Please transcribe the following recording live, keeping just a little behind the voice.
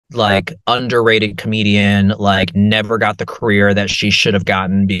like underrated comedian, like never got the career that she should have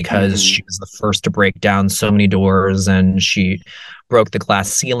gotten because she was the first to break down so many doors, and she broke the glass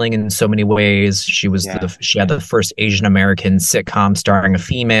ceiling in so many ways. She had the first Asian American sitcom starring a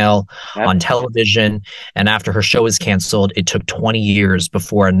female Yep. on television, and after her show was canceled, it took 20 years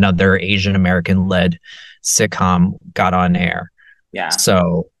before another Asian American led sitcom got on air. Yeah.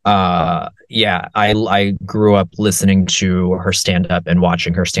 So yeah, I grew up listening to her stand up and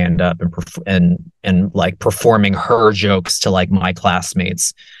watching her stand up and like performing her jokes to like my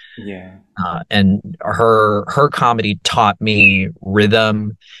classmates. Yeah. And her comedy taught me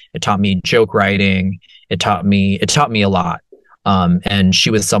rhythm. It taught me joke writing. It taught me a lot. And she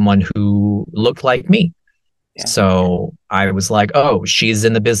was someone who looked like me. Yeah. So I was like, oh, she's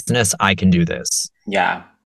in the business. I can do this. Yeah.